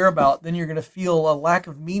that we care about, then you're going to feel a lack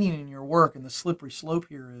of meaning in your work. And the slippery slope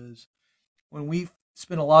here is when we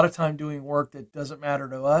spend a lot of time doing work that doesn't matter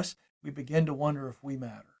to us, we begin to wonder if we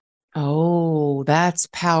matter. Oh, that's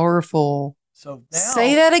powerful. So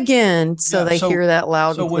Say now, that again so yeah, they hear that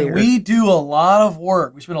loud so and when clear. we do a lot of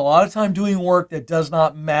work, we spend a lot of time doing work that does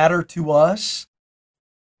not matter to us,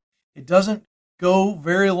 it doesn't go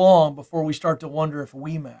very long before we start to wonder if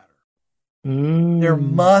we matter. There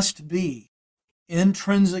Mm. must be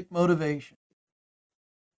intrinsic motivation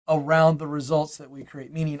around the results that we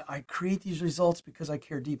create. Meaning, I create these results because I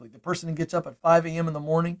care deeply. The person who gets up at 5 a.m. in the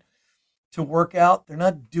morning to work out, they're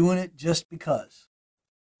not doing it just because.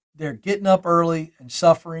 They're getting up early and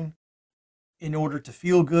suffering in order to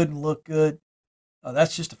feel good and look good.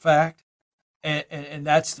 That's just a fact, and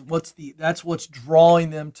that's what's drawing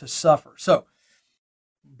them to suffer. So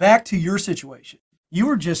back to your situation, you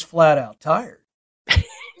were just flat out tired.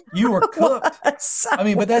 You were cooked. Was. I I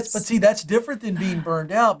mean, but was. see, that's different than being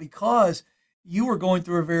burned out because you were going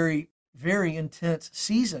through a very intense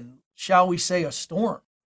season, shall we say, a storm.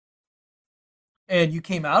 And you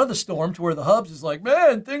came out of the storm to where the hubs is like,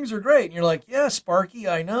 man, things are great. And you're like, yeah, Sparky,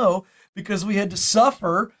 I know, because we had to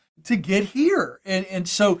suffer to get here. And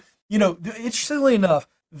so, interestingly enough,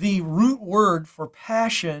 the root word for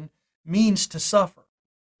passion means to suffer.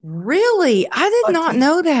 Really? I did But not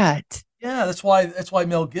know that. yeah, that's why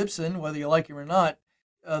Mel Gibson, whether you like him or not,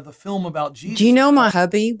 the film about Do you Jesus is know my called.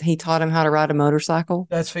 hubby? He taught him how to ride a motorcycle.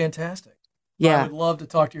 That's fantastic. I Yeah. would love to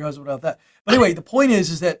talk to your husband about that. But anyway, the point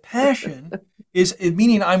is that passion is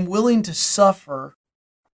meaning I'm willing to suffer.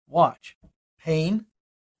 Watch pain.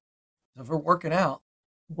 If we're working out,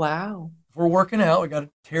 Wow. we got to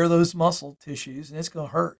tear those muscle tissues, and it's going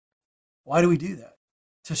to hurt. Why do we do that?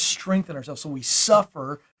 To strengthen ourselves. So we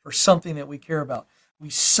suffer for something that we care about. We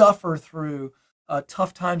suffer through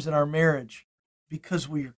tough times in our marriage because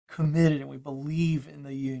we're committed and we believe in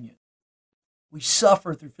the union. We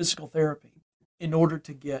suffer through physical therapy in order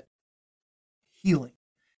to get healing.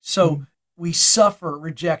 So Mm. we suffer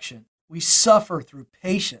rejection. We suffer through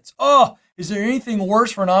patience. Oh, is there anything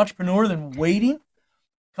worse for an entrepreneur than waiting?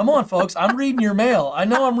 Come on, folks. I'm reading your mail. I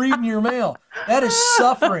know I'm reading your mail. That is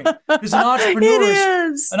suffering because It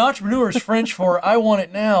is. an entrepreneur is French for I want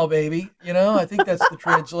it now, baby. I think that's the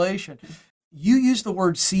translation. You use the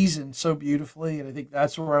word season so beautifully, and I think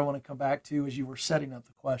that's where I want to come back to as you were setting up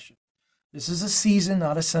the question. This is a season,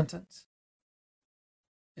 not a sentence.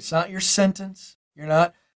 It's not your sentence.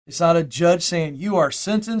 It's not a judge saying you are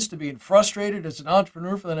sentenced to being frustrated as an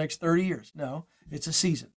entrepreneur for the next 30 years. No, it's a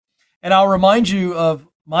season. And I'll remind you of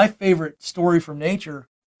my favorite story from nature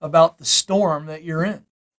about the storm that you're in,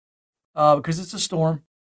 because it's a storm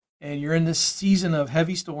and you're in this season of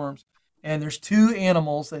heavy storms. And there's two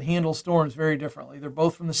animals that handle storms very differently. They're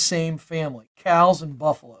both from the same family, cows and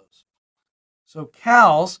buffaloes. So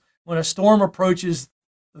cows, when a storm approaches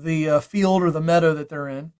the field or the meadow that they're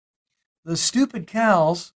in, the stupid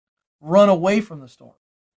cows run away from the storm.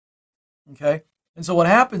 Okay? And so what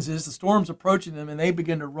happens is the storm's approaching them and they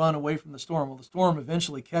begin to run away from the storm. Well, the storm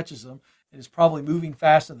eventually catches them and is probably moving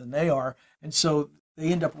faster than they are. And so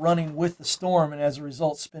they end up running with the storm and as a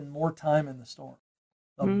result spend more time in the storm.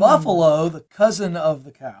 The Mm. buffalo, the cousin of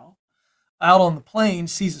the cow, out on the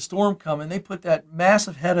plains sees a storm coming. They put that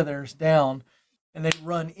massive head of theirs down and they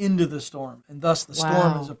run into the storm. And thus the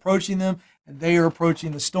storm is Wow. approaching them and they are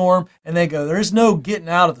approaching the storm. And they go, there's no getting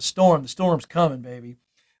out of the storm. The storm's coming, baby.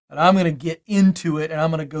 But I'm going to get into it and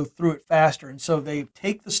I'm going to go through it faster. And so they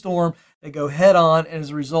take the storm, they go head on. And as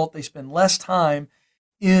a result, they spend less time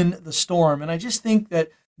in the storm. And I just think that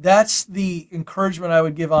that's the encouragement I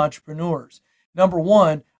would give entrepreneurs. Number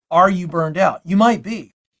one, are you burned out? You might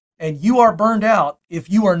be. And you are burned out if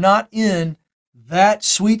you are not in that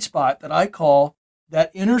sweet spot that I call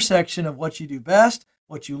that intersection of what you do best,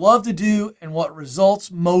 what you love to do, and what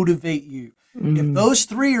results motivate you. If Mm, those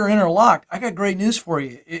three are interlocked, I got great news for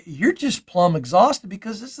you. You're just plumb exhausted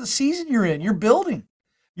because it's the season you're in. You're building.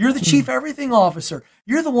 You're the chief mm. everything officer.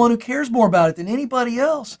 You're the one who cares more about it than anybody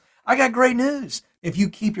else. I got great news. If you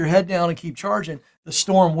keep your head down and keep charging, the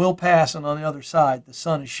storm will pass, and on the other side, the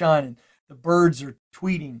sun is shining, the birds are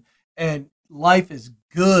tweeting, and life is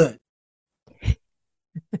good.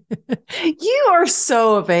 You are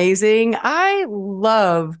so amazing. I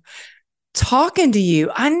love talking to you.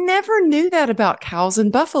 I never knew that about cows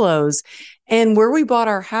and buffaloes. And where we bought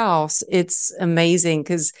our house, it's amazing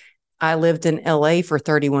because I lived in LA for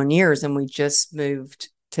 31 years and we just moved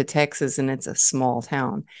to Texas and it's a small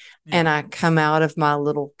town. Yeah, And I come out of my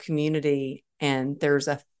little community and there's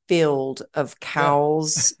a field of yeah,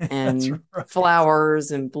 cows that's and right.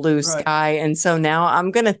 flowers and blue Right. sky. And so now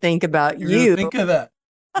I'm going to think about You're going to you think of that.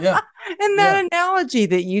 Yeah, and yeah, that analogy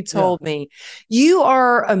that you yeah. told me. You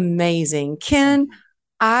are amazing. Thank Ken, you.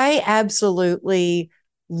 I absolutely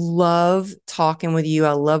love talking with you.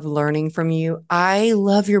 I love learning from you. I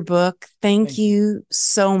love your book. Thank Thank you. you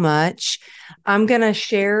so much. I'm going to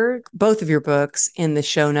share both of your books in the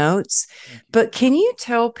show notes. Thank you. But can you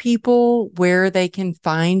tell people where they can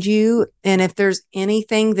find you? And if there's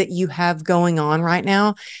anything that you have going on right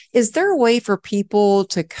now, is there a way for people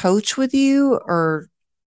to coach with you or?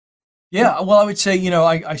 Yeah, well, I would say,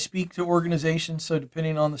 I speak to organizations. So,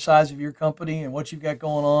 depending on the size of your company and what you've got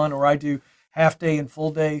going on, or I do half day and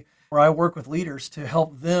full day, where I work with leaders to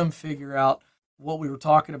help them figure out what we were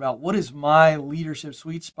talking about. What is my leadership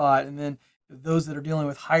sweet spot? And then those that are dealing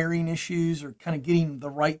with hiring issues or kind of getting the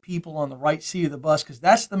right people on the right seat of the bus, because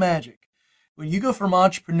that's the magic. When you go from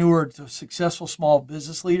entrepreneur to successful small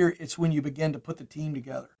business leader, it's when you begin to put the team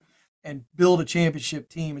together and build a championship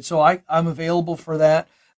team. And so I'm available for that.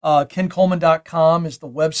 KenColeman.com is the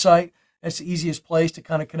website. That's the easiest place to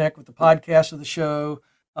kind of connect with the podcast of the show,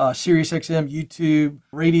 SiriusXM, YouTube,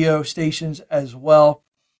 radio stations as well.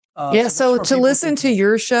 Yeah, So that's so where to people can listen to connect.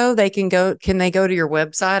 your show, can they go to your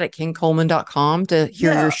website at kencoleman.com to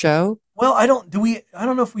hear your Yeah. show? Well, I don't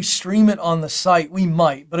know if we stream it on the site. We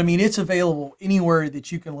might, but I mean, it's available anywhere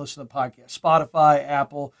that you can listen to podcasts: Spotify,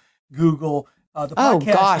 Apple, Google. The Oh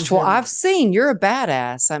podcast gosh, is well I've everywhere. seen you're a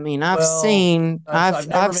badass. I mean, Well, I've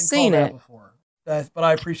never I've been called seen that it. before. But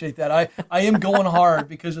I appreciate that. I am going hard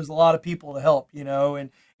because there's a lot of people to help, and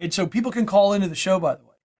so people can call into the show. By the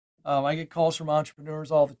way, I get calls from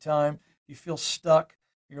entrepreneurs all the time. You feel stuck,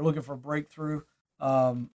 you're looking for a breakthrough.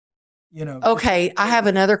 Um, just Okay, I have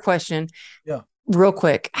another question yeah, real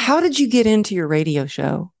quick. How did you get into your radio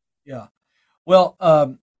show? yeah. Well,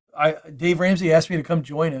 Dave Ramsey asked me to come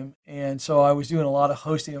join him, and so I was doing a lot of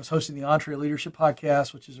hosting. I was hosting the Entree Leadership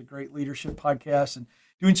Podcast, which is a great leadership podcast, and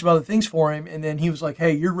doing some other things for him. And then he was like,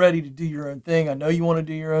 "Hey, you're ready to do your own thing. I know you want to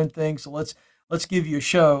do your own thing, so let's give you a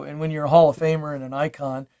show." And when you're a Hall of Famer and an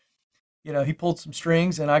icon, he pulled some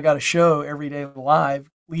strings, and I got a show every day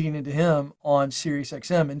live leading into him on Sirius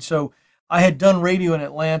XM. And so I had done radio in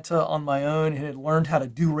Atlanta on my own and had learned how to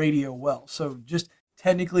do radio well. So just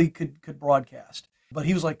technically could broadcast. But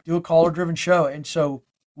he was like, do a caller driven show. And so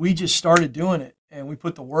we just started doing it, and we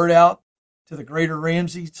put the word out to the greater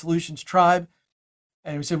Ramsey Solutions tribe.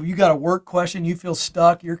 And we said, well, you got a work question, you feel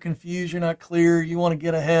stuck, you're confused, you're not clear, you want to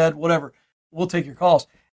get ahead, whatever. We'll take your calls.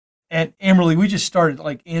 And Amberly, we just started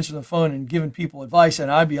like answering the phone and giving people advice. And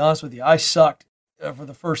I'd be honest with you, I sucked for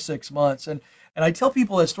the first 6 months. And I tell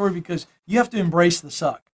people that story because you have to embrace the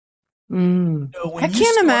suck. I When you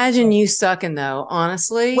can't start imagine something, you sucking though,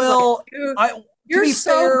 honestly. Like well, I to you're be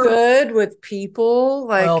so fair, good with people,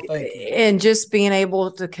 well, like thank you. and just being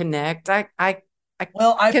able to connect. I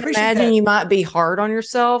Well, I can appreciate imagine that. you might be hard on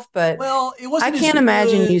yourself, but Well, it I wasn't as can't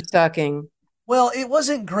imagine you good. sucking. Well, it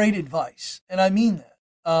wasn't great advice, and I mean that.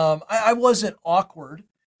 I wasn't awkward,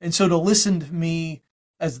 and so to listen to me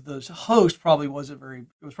as the host probably wasn't very.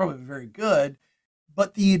 It was probably very good,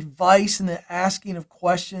 but the advice and the asking of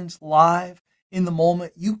questions live in the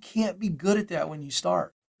moment, you can't be good at that when you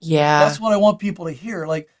start. Yeah. That's what I want people to hear.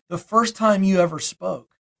 Like the first time you ever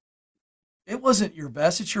spoke, it wasn't your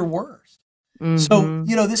best; it's your worst. So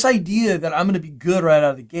Mm-hmm. this idea that I'm going to be good right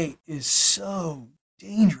out of the gate is so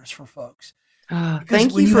dangerous for folks because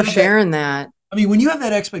Thank when you you for have that sharing that. I mean, when you have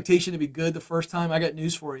that expectation to be good the first time, I got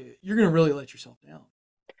news for you. You're going to really let yourself down.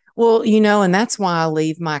 Well, and that's why I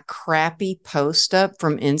leave my crappy post up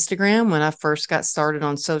from Instagram when I first got started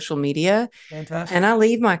on social media. And Fantastic. I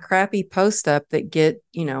leave my crappy post up that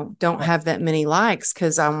don't Right. have that many likes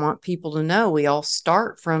because I want people to know we all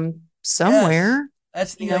start from Yes, somewhere.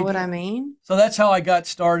 that's You the know what I idea. mean? So that's how I got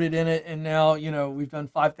started in it, and now we've done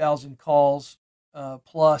 5,000 calls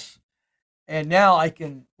plus, and now I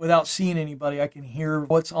can, without seeing anybody, I can hear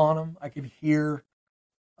what's on them. I can hear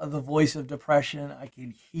the voice of depression.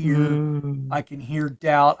 Mm. I can hear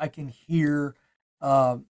doubt.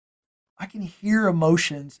 Uh, I can hear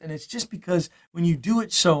emotions, and it's just because when you do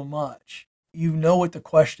it so much, you know what the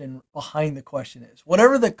question behind the question is.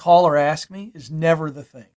 Whatever the caller asks me is never the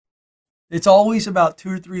thing. It's always about 2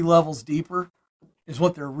 or 3 levels deeper is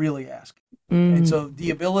what they're really asking. And Mm. so the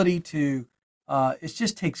ability to, it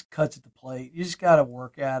just takes cuts at the plate. You just got to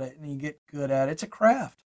work at it and you get good at it. It's a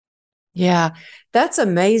craft. Yeah, that's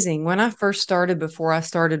amazing. When I first started, before I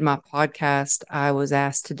started my podcast, I was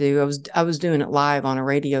doing it live on a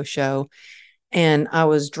radio show, and I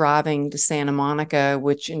was driving to Santa Monica,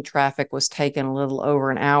 which in traffic was taking a little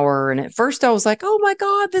over an hour. And at first I was like, oh my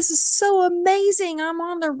God, this is so amazing. I'm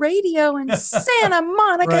on the radio in Santa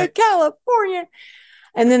Monica, Right. California.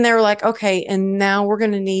 And then they were like, okay, and now we're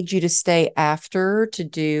going to need you to stay after to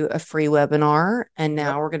do a free webinar. And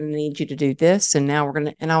now Yep. we're going to need you to do this. And now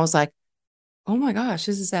and I was like, oh my gosh,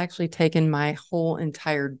 this is actually taking my whole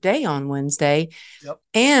entire day on Wednesday. Yep.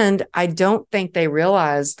 And I don't think they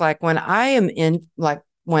realized, like, when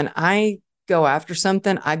I go after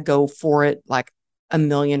something, I go for it like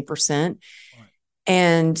 1,000,000%. Right.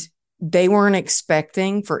 And they weren't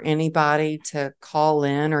expecting for anybody to call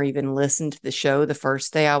in or even listen to the show the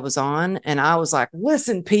first day I was on. And I was like,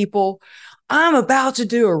 listen, people, I'm about to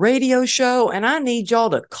do a radio show and I need y'all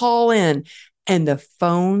to call in. And the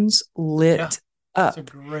phones Yeah. lit It's a up.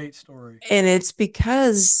 great story. And it's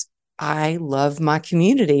because I love my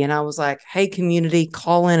community. And I was like, hey, community,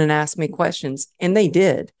 call in and ask me questions. And they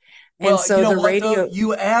did. And Well, you so know the what though? radio,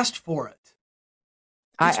 You asked for it.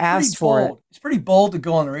 I It's pretty asked for it. bold. It's pretty bold to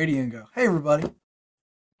go on the radio and go, "Hey, everybody,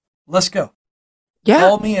 let's go. Yeah.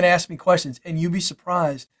 Call me and ask me questions." And you'd be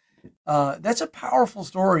surprised. That's a powerful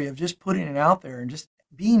story of just putting it out there and just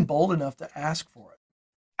being bold enough to ask for it.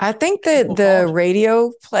 I think that People the called you.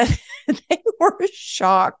 radio play, they were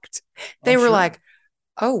shocked. I'm They were sure. like,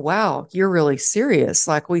 oh, wow, you're really serious.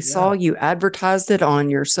 Like, we saw Yeah. you advertised it on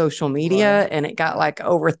your social media Right. and it got Right. like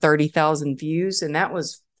over 30,000 views. And that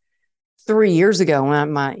was 3 years ago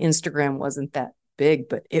when my Instagram wasn't that big,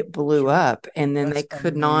 but it blew Sure. up. And then they That's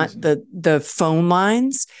could not, amazing. the phone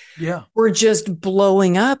lines Yeah. were just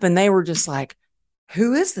blowing up. And they were just like,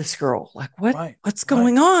 who is this girl? Like, Right. what's Right.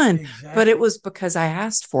 going on? But it Exactly. was because I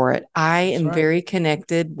asked for it. I That's am right. very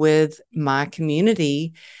connected with my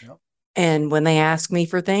community. Yep. And when they ask me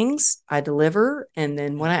for things, I deliver. And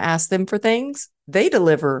then when Yep. I ask them for things, they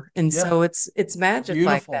deliver. And Yeah. so it's magic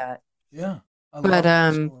like Beautiful. that. Yeah. I But love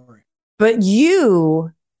that story. but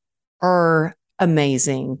you are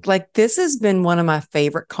amazing. Like, this has been one of my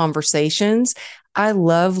favorite conversations. I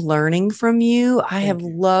love learning from you. I have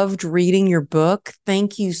Thank you. loved reading your book.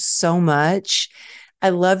 Thank you so much. I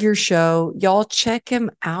love your show. Y'all check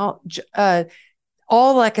him out.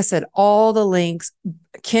 Like I said, all the links,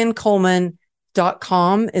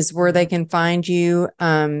 kencoleman.com is where they Mm-hmm. can find you.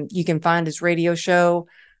 You can find his radio show.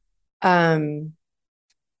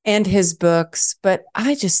 And his books. But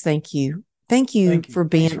I just thank you. Thank you Thank you. for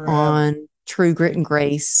Thanks being for having me. on True Grit and Thank you.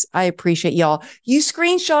 Grace. I appreciate y'all. You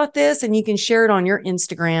screenshot this and you can share it on your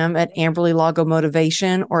Instagram at Amberly Lago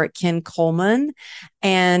Motivation or at Ken Coleman.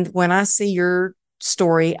 And when I see your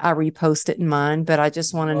story, I repost it in mine. But I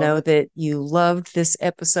just want to Love know it. that you loved this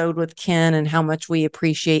episode with Ken and how much we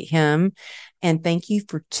appreciate him. And thank you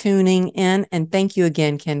for tuning in. And thank you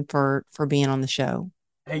again, Ken, for being on the show.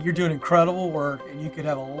 Hey, you're doing incredible work, and you could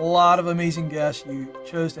have a lot of amazing guests. You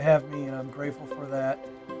chose to have me, and I'm grateful for that.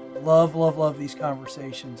 Love, love, love these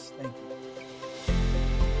conversations. Thank you.